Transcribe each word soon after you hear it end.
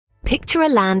Picture a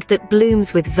land that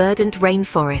blooms with verdant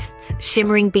rainforests,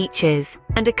 shimmering beaches,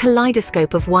 and a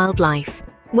kaleidoscope of wildlife.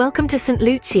 Welcome to St.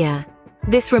 Lucia.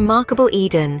 This remarkable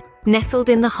Eden, nestled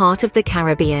in the heart of the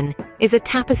Caribbean, is a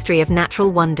tapestry of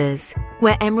natural wonders,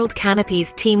 where emerald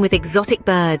canopies teem with exotic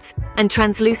birds and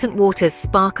translucent waters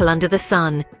sparkle under the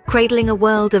sun, cradling a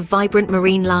world of vibrant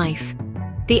marine life.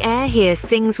 The air here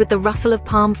sings with the rustle of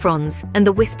palm fronds and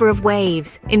the whisper of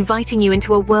waves, inviting you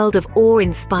into a world of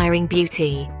awe-inspiring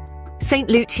beauty.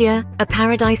 St. Lucia, a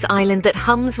paradise island that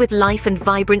hums with life and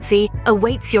vibrancy,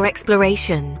 awaits your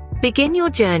exploration. Begin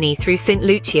your journey through St.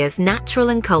 Lucia's natural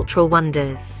and cultural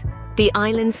wonders. The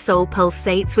island's soul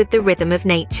pulsates with the rhythm of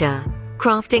nature,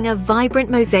 crafting a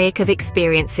vibrant mosaic of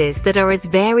experiences that are as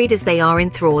varied as they are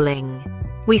enthralling.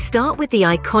 We start with the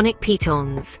iconic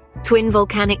pitons, twin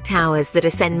volcanic towers that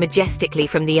ascend majestically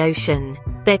from the ocean.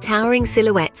 Their towering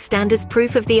silhouettes stand as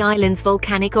proof of the island's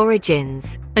volcanic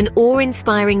origins, an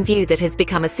awe-inspiring view that has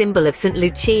become a symbol of St.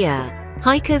 Lucia.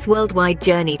 Hikers worldwide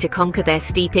journey to conquer their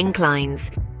steep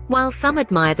inclines, while some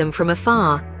admire them from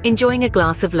afar, enjoying a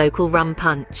glass of local rum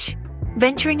punch.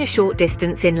 Venturing a short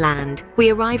distance inland,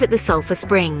 we arrive at the Sulphur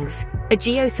Springs, a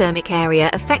geothermic area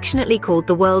affectionately called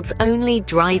the world's only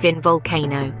drive-in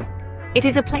volcano. It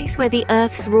is a place where the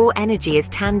Earth's raw energy is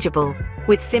tangible,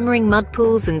 with simmering mud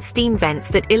pools and steam vents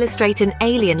that illustrate an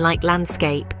alien-like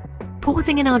landscape.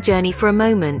 Pausing in our journey for a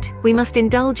moment, we must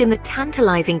indulge in the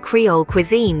tantalizing Creole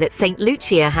cuisine that St.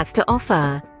 Lucia has to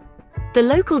offer. The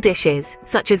local dishes,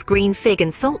 such as green fig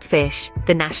and saltfish,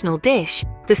 the national dish,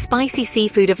 the spicy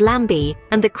seafood of lambi,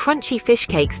 and the crunchy fish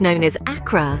cakes known as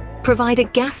akra, provide a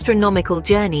gastronomical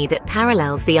journey that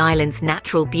parallels the island's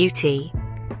natural beauty.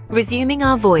 Resuming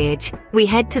our voyage, we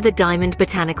head to the Diamond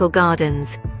Botanical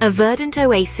Gardens, a verdant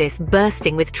oasis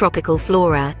bursting with tropical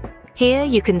flora. Here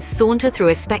you can saunter through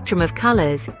a spectrum of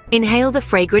colors, inhale the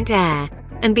fragrant air,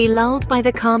 and be lulled by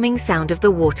the calming sound of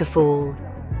the waterfall.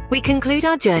 We conclude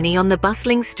our journey on the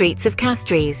bustling streets of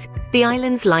Castries, the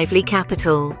island's lively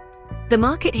capital. The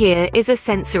market here is a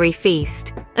sensory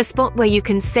feast, a spot where you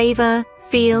can savor,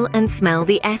 feel, and smell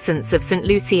the essence of St.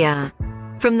 Lucia.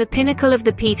 From the pinnacle of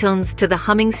the pitons to the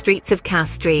humming streets of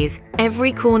Castries,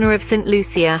 every corner of St.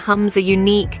 Lucia hums a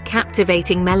unique,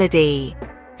 captivating melody.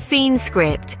 Scene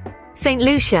script. St.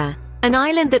 Lucia, an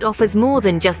island that offers more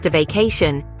than just a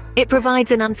vacation, it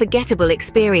provides an unforgettable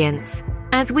experience.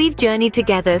 As we've journeyed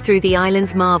together through the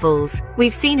island's marvels,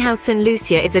 we've seen how St.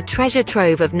 Lucia is a treasure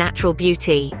trove of natural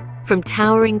beauty. From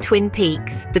towering twin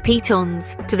peaks, the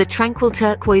pitons, to the tranquil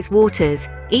turquoise waters,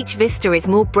 each vista is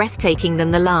more breathtaking than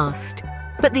the last.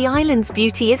 But the island's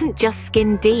beauty isn't just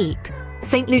skin deep.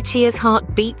 St. Lucia's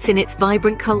heart beats in its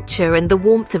vibrant culture and the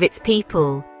warmth of its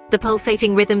people. The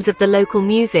pulsating rhythms of the local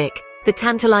music, the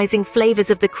tantalizing flavors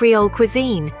of the Creole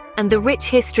cuisine, and the rich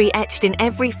history etched in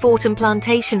every fort and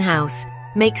plantation house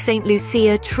make St.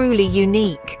 Lucia truly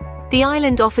unique. The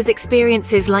island offers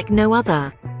experiences like no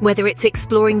other, whether it's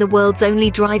exploring the world's only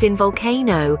drive-in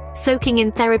volcano, soaking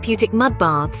in therapeutic mud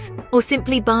baths, or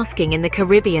simply basking in the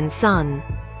Caribbean sun.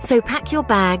 So pack your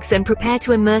bags and prepare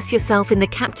to immerse yourself in the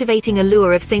captivating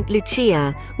allure of St.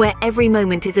 Lucia, where every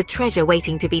moment is a treasure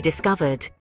waiting to be discovered.